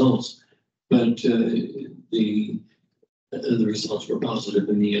results, but the results were positive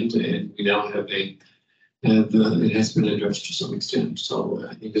in the end, and we now have it has been addressed to some extent. So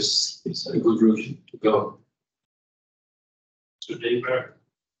I think this is a good route to go. So Dave Barrett.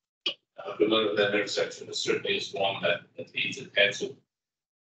 Familiar with that intersection, it certainly is one that needs attention.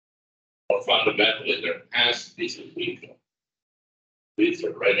 More fundamentally, there has to be some people. These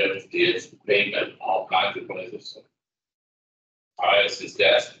are right at the edge of pavement, all kinds of places. Highest is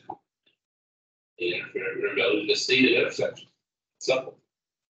desk. The ability to see the intersection. Simple.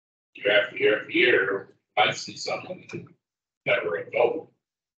 Year after year after year, I see someone who never a vote.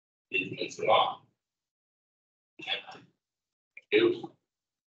 It's wrong.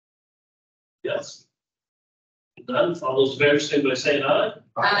 Yes. None, all those in favor, say by saying aye.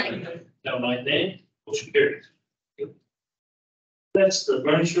 Aye. Now my name, motion carries. Next, the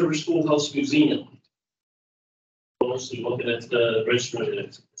Burns River Schoolhouse Museum. Mostly looking at the register,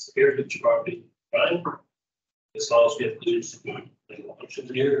 it's heritage property, right? This all we have to do is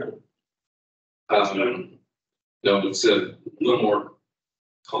options here. No, it's a little more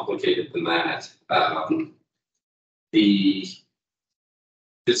complicated than that.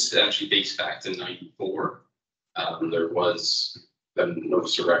 This actually dates back to '94. There was a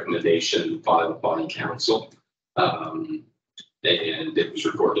notice of recommendation filed by council. And it was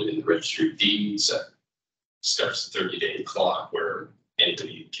recorded in the registry of deeds. Starts the 30-day clock where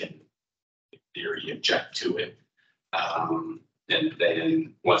anybody can, in theory, object to it. And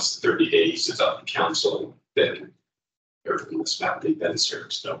then once the 30 days is up in council, then every municipality then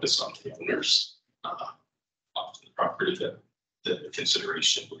serves notice on the owners of the property that the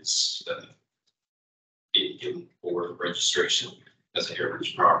consideration was in for registration as a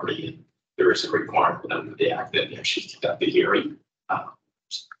heritage property. And there is a requirement under the act that actually conduct the hearing.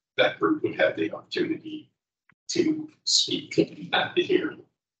 That group would have the opportunity to speak at the hearing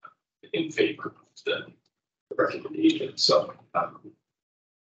in favor of the recommendation. So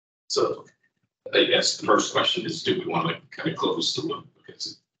I guess the first question is, do we want to kind of close the loop because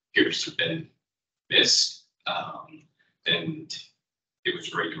it appears to have been missed? And it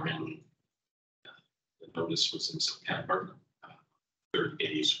was right around, the notice was in September. 30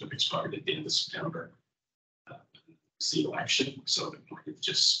 days would expire at the end of September. It's the election, so it might have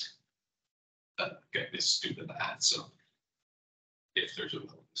just get missed due to that. So if there's a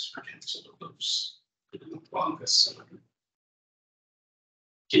notice for cancel of those longest,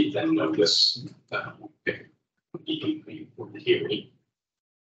 keep them notice immediately for the hearing.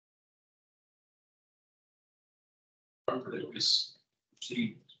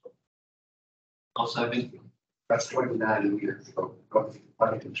 Also, I think That's 29 years ago.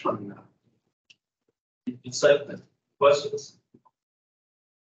 29. Second, questions?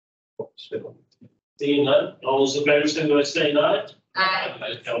 Seeing none, all those in favor, signify by saying aye.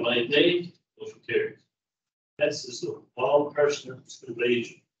 Aye. All nays, motion carries. That's this all personal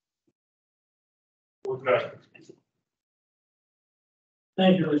invasion.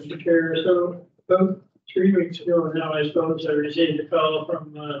 Thank you, Mr. Chair. So about 3 weeks ago now, I suppose, I received a call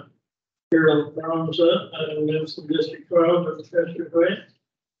from Carol Bronza, who lives in District 12 of the Chester Way.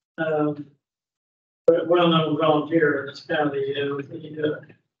 But well-known volunteer in this county,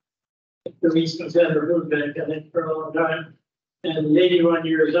 the Eastern Center Food Bank, I think, for a long time. And 81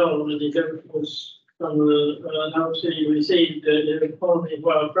 years old, and he was from the notes that he received, it told me,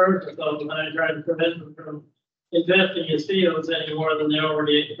 well, first of all, when I tried to prevent them from investing his fields any more than they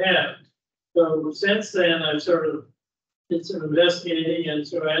already have. So since then, I've sort of did some investigating, and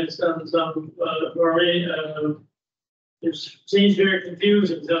so I had done some for me. It seems very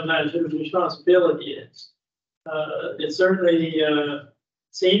confusing sometimes whose responsibility is. It certainly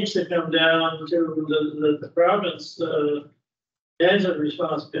seems to come down to the province has a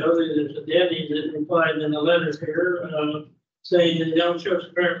responsibility. There's a Denny that replied in the letter here saying that the Nova Scotia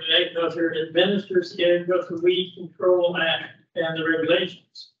Department of Agriculture administers the Agricultural Weed Control Act and the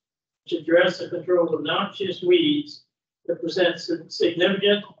regulations which address the control of noxious weeds that present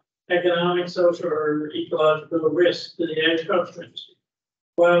significant economic, social, or ecological risk to the agriculture industry.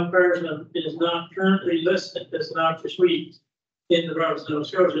 Wild parsley is not currently listed as noxious weed in the province of Nova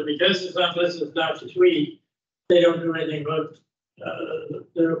Scotia. Because it's not listed as noxious weed, they don't do anything about it.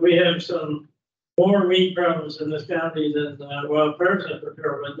 We have some more weed problems in this county than wild parsley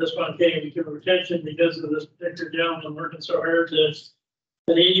procurement. This one came to attention because of this particular gentleman working so hard at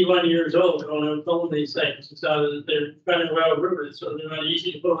 81 years old on pulling these things. It's out that they're kind of well rooted, so they're not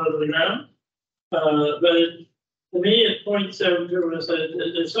easy to pull out of the ground. To me, it points out to us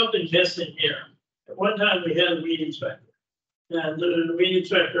that there's something missing here. At one time, we had a weed inspector. And the weed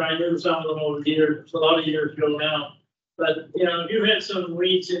inspector, I knew some of them over the years, it's a lot of years ago now. But, you know, if you had some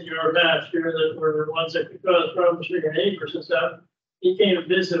weeds in your pasture that were ones that could cause problems for your neighbors and stuff, he came and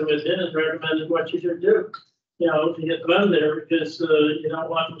visited with you and recommended what you should do, you know, to get them out of there, because you don't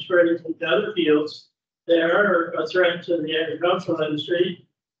want them spreading to other fields. They are a threat to the agricultural industry.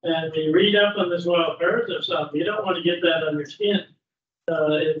 And when you read up on this wild parsley stuff, you don't want to get that on your skin.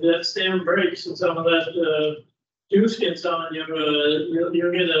 If that stem breaks and some of that juice gets on you,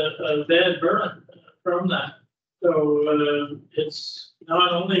 you'll get a bad burn from that. So it's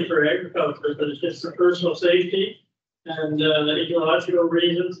not only for agriculture, but it's just for personal safety and ecological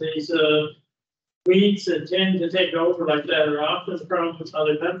reasons. These weeds that tend to take over like that are often from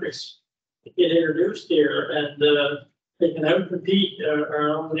other countries that get introduced here, and they can outcompete our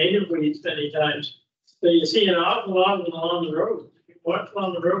own native weeds many times. So you see an awful lot of them along the road. If you watch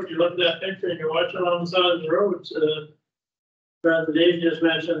along the road, you look at that picture and you watch along the side of the roads. Brother Dave just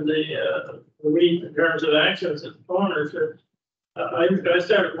mentioned the weed in terms of actions at the corners. I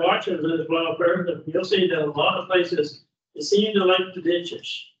started watching this wild parsley. You'll see that a lot of places they seem to like the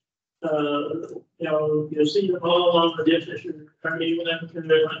ditches. You see them all along the ditches, even after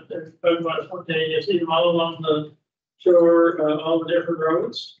they went there, one day, you see them all along the shore, all the different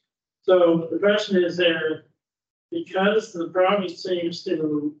roads. So the question is there, because the province seems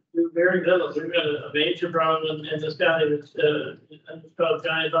to do very little, we've got a major problem in this county that's, it's called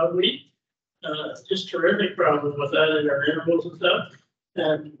giant dogweed. Just terrific problem with that in our intervals and stuff.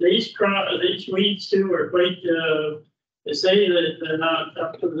 And these weeds too are quite, they say that they're not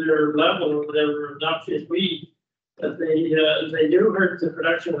up to their level or whatever, obnoxious weed, but they do hurt the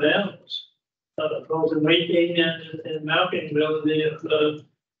production of animals. Both in weight gain and milking ability of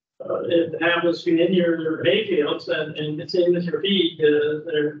it happens in your hay fields and it's in with your feed,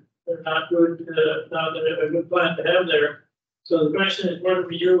 they're not good, not a good plant to have there. So the question is, what do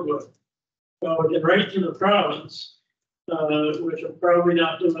we do with it? Well, we can write to the province, which will probably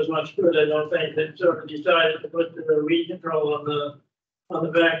not do as much good, I don't think. They sort of decided to put the weed control on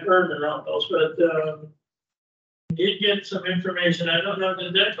the back burner almost, but we did get some information. I don't know,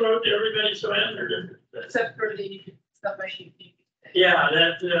 did that go out to everybody, so Except for the stuff I should think. yeah,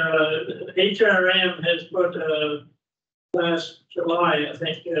 that HRM has put last July, I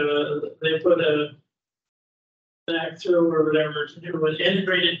think, they put a back through or whatever to do with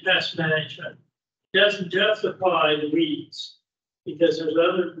integrated pest management. It doesn't justify the weeds because there's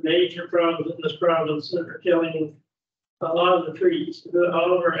other major problems in this province that are killing a lot of the trees.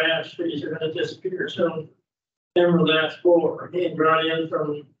 All of our ash trees are going to disappear soon. Emerald ash borer being brought in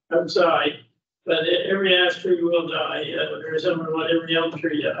from outside. But every ash tree will die. There's something like every elm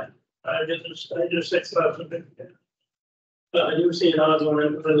tree die. I just 6,000. I do see it on one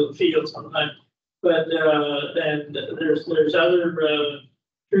in the middle of the field sometimes. But and there's other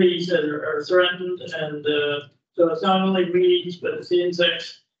trees that are threatened, and so it's not only weeds, but it's the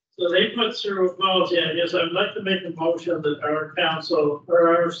insects. So they put through a policy. I guess I'd like to make a motion that our council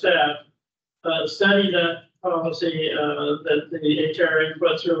or our staff study that policy that the HRA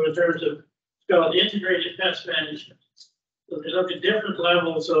put through in terms of called integrated pest management. So they look at different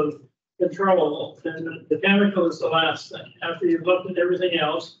levels of control, and the chemical is the last thing. After you've looked at everything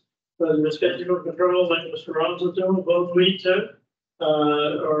else, whether it's physical control, like Mr. Rollins was doing, both we took,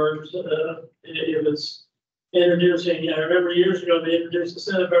 or if it's introducing, I remember years ago they introduced the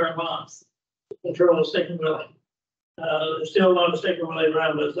Cinnabar moth control of stick and willy. There's still a lot of stick and willy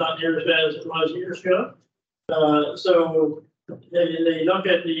around, but it's not near as bad as it was years ago. So they look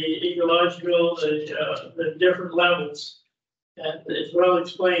at the ecological, the different levels, and it's well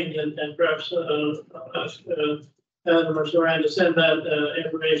explained, and perhaps Adam or Soran to send that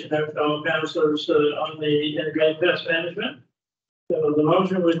information out to all councillors on the integrated pest management. So the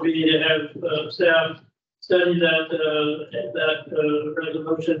motion would be to have staff study that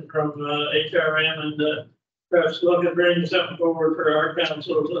resolution from HRM and perhaps look at bringing something forward for our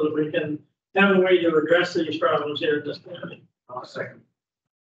council so that we can have a way to address these problems here in this county. I'll second.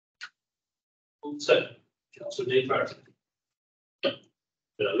 Second, Councilor Dave Martin.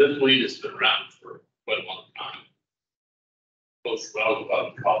 This weed has been around for quite a long time. Most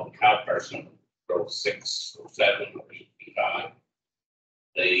relevant called the cow person, 06, 07, 08,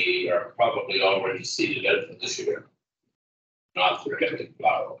 they are probably already seeded out for this year. Not for getting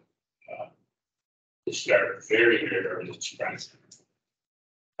flower. They start very, very early in spring.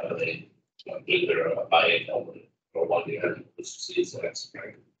 They either a biennial or 1 year season next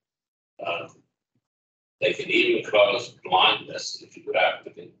spring. They can even cause blindness if you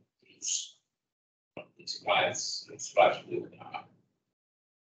actively use these plants, especially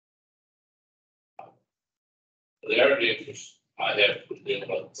they are dangerous. I have been dealing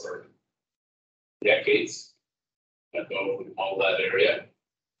with for decades. I go from all that area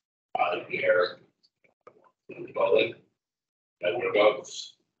out of here, building, and where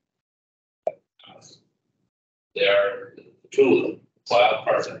goes. They are two of them. Wild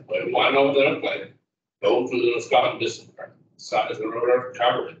person. But if one over there, like, go to the Scotland distance part, size of the road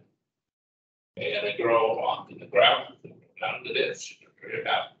covered. And they grow on the ground, down the ditch, very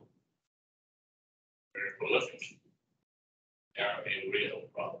happy. Very prolific. They are a real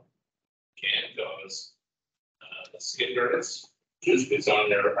problem. Can cause skin burns, juice gets on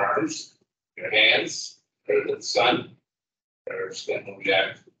their arms, their hands, or the sun, their skin will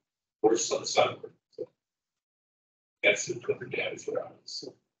react worse than the sunburn. That's the quicker damage for us.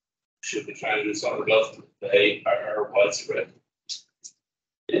 Should be trying to do something about them. They are widespread.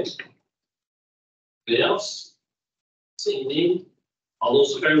 Anything else? Seeing name, all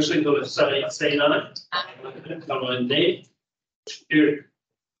those in favor, signal by saying aye. Come on, Dave. Here.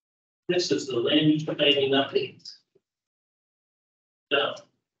 This is the land use planning update. Now.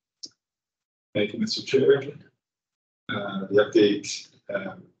 Thank you, Mr. Chair. The update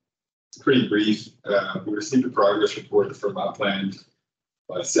It's pretty brief. We received a progress report from Upland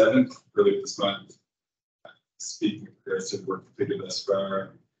by 7th, earlier this month. Speaking of progressive work completed thus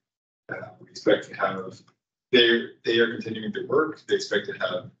far, we expect to have, they are continuing to work. They expect to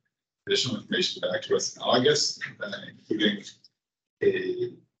have additional information back to us in August, including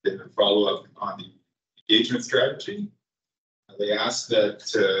a follow-up on the engagement strategy. They asked that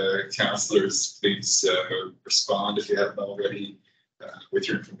councillors please respond if you haven't already with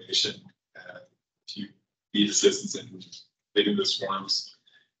your information. If you need assistance in completing those forms,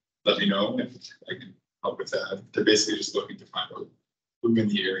 let me know and I can help with that. They're basically just looking to find out who in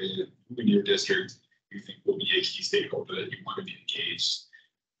the area, who in your district you think will be a key stakeholder that you want to be engaged.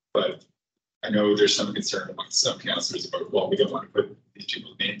 But I know there's some concern among some councillors about, well, we don't want to put these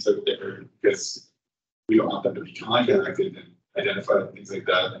people's names out there because we don't want them to be contacted and identified and things like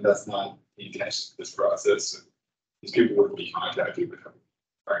that. And that's not the intention of this process. These people would be contacted without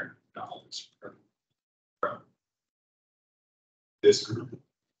prior knowledge from this group.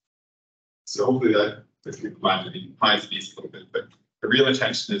 So hopefully that minds me a little bit, but the real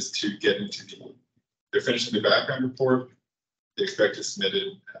intention is to get into they're finishing the background report. They expect to submit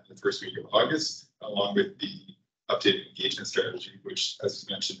it the first week of August, along with the updated engagement strategy, which, as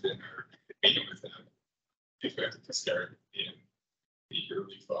mentioned in our meeting with them, expected to start in the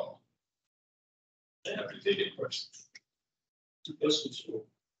early fall. I have to take any questions. Two questions.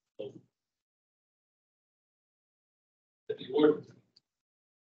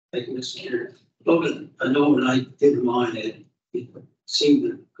 Thank you, Mr. Chair. Logan, I know when I did mine, it seemed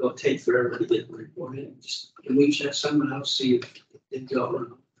to take forever to get the report in. Can we check someone else, see if it got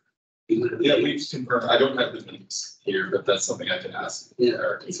run? Yeah, we've confirmed. I don't have the names here, but that's something I can ask. Yeah,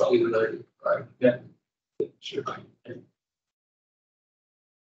 our consultant. Yeah, sure.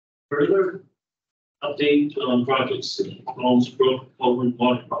 Further update on projects, Holmes Brook Over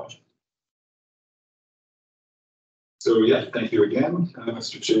Water Project. So yeah, thank you again,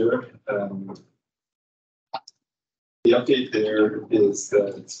 Mr. Chair. The update there is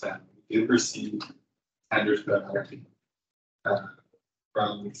that we did receive tenders back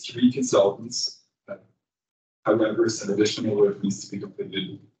from 3 consultants. However, some additional work needs to be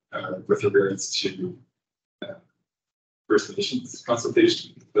completed with regards to First Nations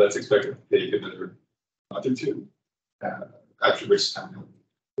consultation. That's expected to take another month or 2. After which time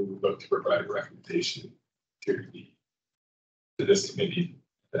we will look to provide a recommendation to this committee,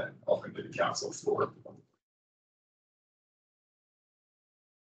 then ultimately the council for.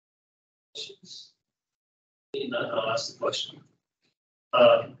 I'll ask the question.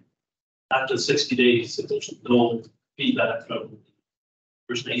 After 60 days, if there's no feedback from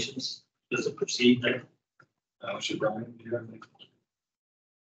First Nations, does it proceed there? Should Brian be here?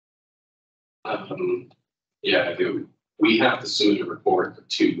 Yeah, I do. We have to submit a report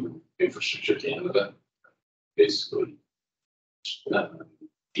to Infrastructure Canada, basically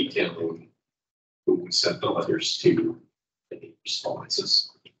detailing who we sent the letters to, any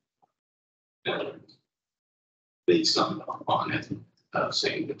responses. And based on it,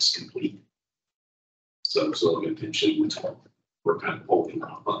 saying it's complete. So the intention, we're kind of holding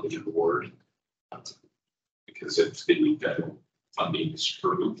off on the award because if the funding is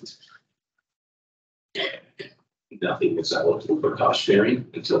approved, nothing is eligible for cost sharing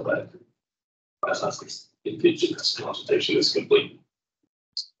until that Indigenous consultation is complete.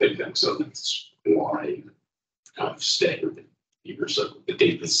 So that's why kind of staggered here. So the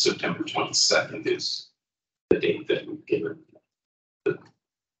date is September 22nd is the date that we've given the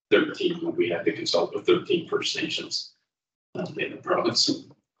 13. We had to consult with 13 First Nations in the province.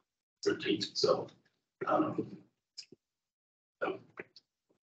 13. So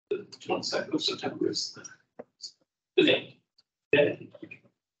the 22nd of September is the date. Okay.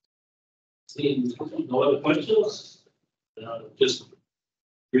 Seeing no other questions, just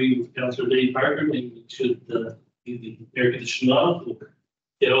agree with Councillor Dave Parker, maybe we should do the air conditioning off. We'll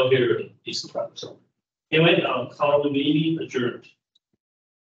get out here at a decent time. So anyway, I'll call the meeting adjourned.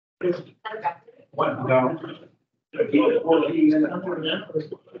 What? No.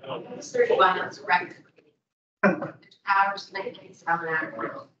 31, that's a record. Hours, 9 days, an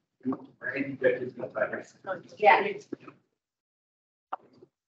hour. Yeah.